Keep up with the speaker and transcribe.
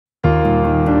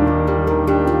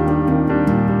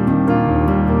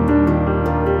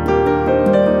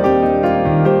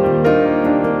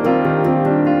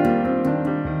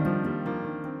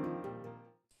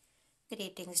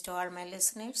all my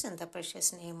listeners in the precious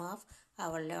name of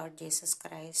our Lord Jesus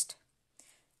Christ.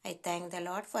 I thank the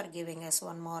Lord for giving us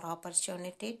one more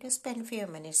opportunity to spend few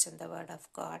minutes in the Word of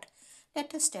God.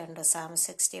 Let us turn to Psalm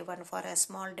 61 for a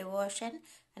small devotion,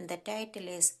 and the title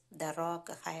is The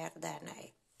Rock Higher Than I.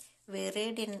 We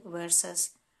read in verses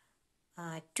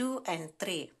 2 and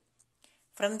 3.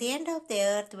 From the end of the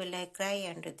earth will I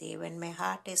cry unto thee when my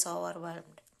heart is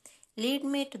overwhelmed. Lead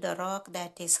me to the rock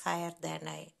that is higher than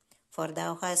I, for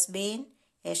thou hast been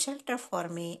a shelter for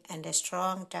me and a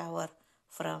strong tower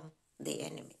from the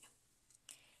enemy.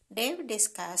 David is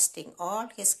casting all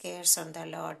his cares on the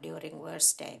Lord during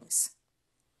worst times.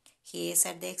 He is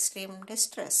at the extreme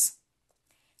distress,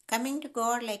 coming to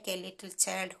God like a little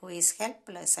child who is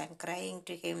helpless and crying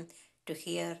to him to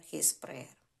hear his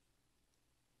prayer.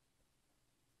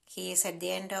 He is at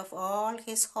the end of all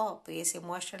his hope. He is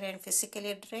emotionally and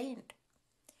physically drained.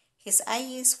 His eye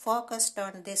is focused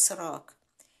on this rock.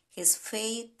 His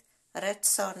faith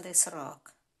rests on this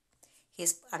rock. He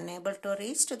is unable to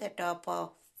reach to the top of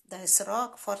this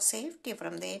rock for safety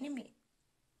from the enemy.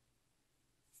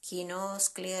 He knows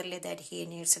clearly that he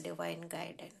needs divine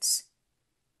guidance.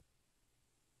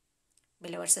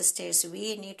 Beloved sisters,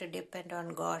 we need to depend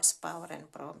on God's power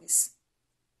and promise.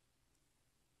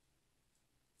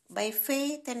 By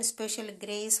faith and special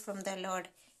grace from the Lord,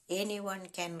 anyone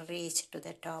can reach to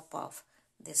the top of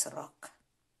this rock.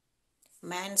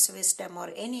 Man's wisdom or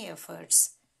any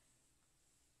efforts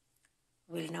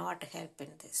will not help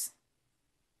in this.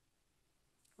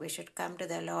 We should come to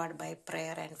the Lord by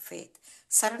prayer and faith,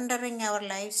 surrendering our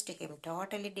lives to Him,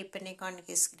 totally depending on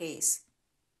His grace.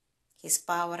 His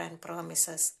power and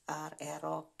promises are a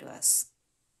rock to us.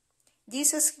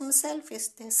 Jesus Himself is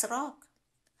this rock,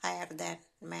 higher than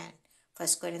man. 1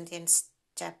 Corinthians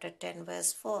chapter 10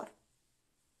 verse 4.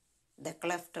 The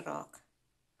cleft rock.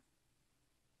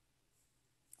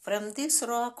 From this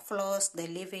rock flows the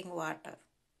living water,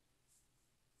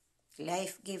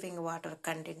 life-giving water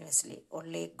continuously.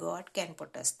 Only God can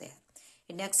put us there.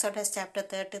 In Exodus chapter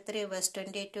 33 verse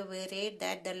 22 we read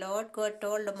that the Lord God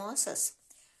told Moses,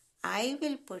 I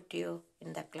will put you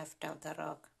in the cleft of the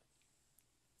rock.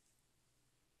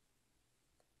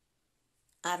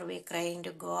 Are we crying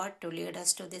to God to lead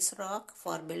us to this rock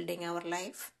for building our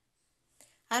life?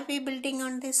 Are we building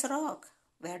on this rock?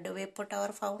 Where do we put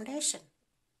our foundation?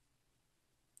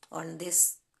 On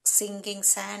this sinking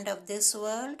sand of this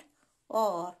world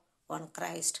or on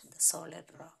Christ, the solid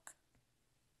rock?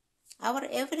 Our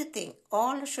everything,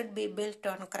 all should be built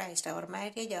on Christ. Our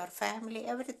marriage, our family,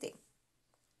 everything.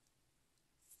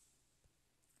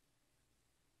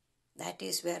 That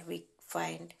is where we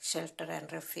find shelter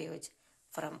and refuge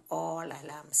from all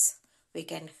alarms. We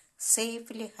can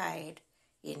safely hide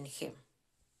in Him.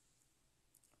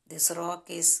 This rock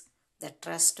is the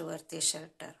trustworthy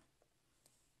shelter.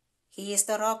 He is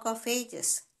the rock of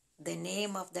ages. The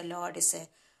name of the Lord is a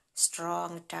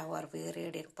strong tower, we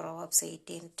read in Proverbs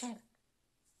 18:10.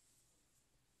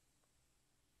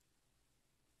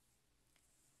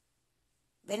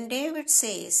 When David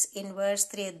says in verse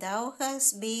 3, Thou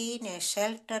hast been a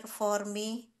shelter for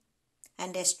me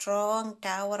and a strong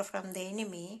tower from the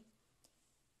enemy,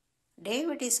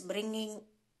 David is bringing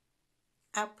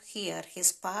up here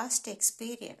his past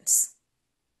experience.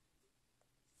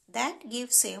 That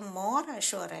gives him more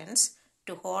assurance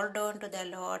to hold on to the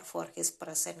Lord for his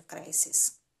present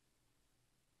crisis.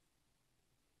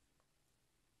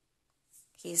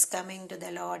 He is coming to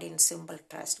the Lord in simple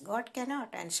trust. God cannot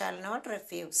and shall not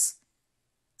refuse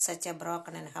such a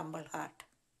broken and humble heart.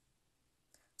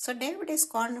 So David is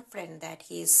confident that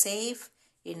he is safe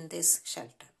in this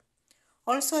shelter.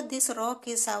 Also, this rock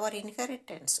is our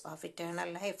inheritance of eternal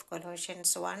life.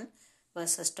 Colossians 1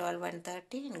 verses 12 and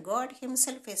 13. God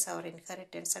Himself is our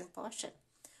inheritance and portion.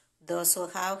 Those who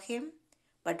have Him,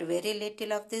 but very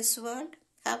little of this world,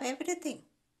 have everything.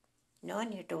 No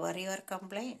need to worry or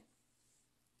complain.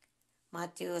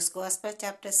 Matthew's Gospel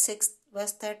chapter 6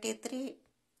 verse 33.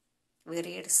 We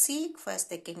read, Seek first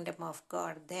the kingdom of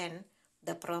God, then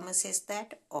the promise is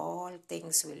that all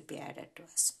things will be added to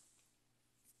us.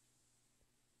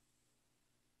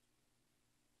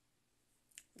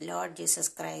 Lord Jesus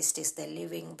Christ is the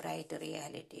living, bright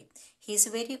reality. He is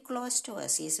very close to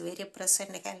us. He is very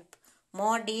present help,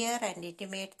 more dear and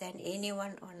intimate than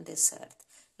anyone on this earth.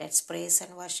 Let's praise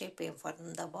and worship Him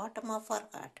from the bottom of our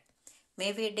heart.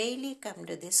 May we daily come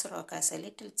to this rock as a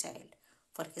little child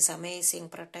for His amazing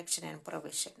protection and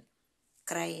provision,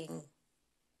 crying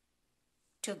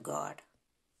to God,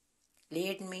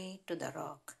 Lead me to the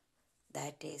rock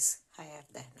that is higher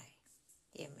than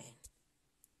I. Amen.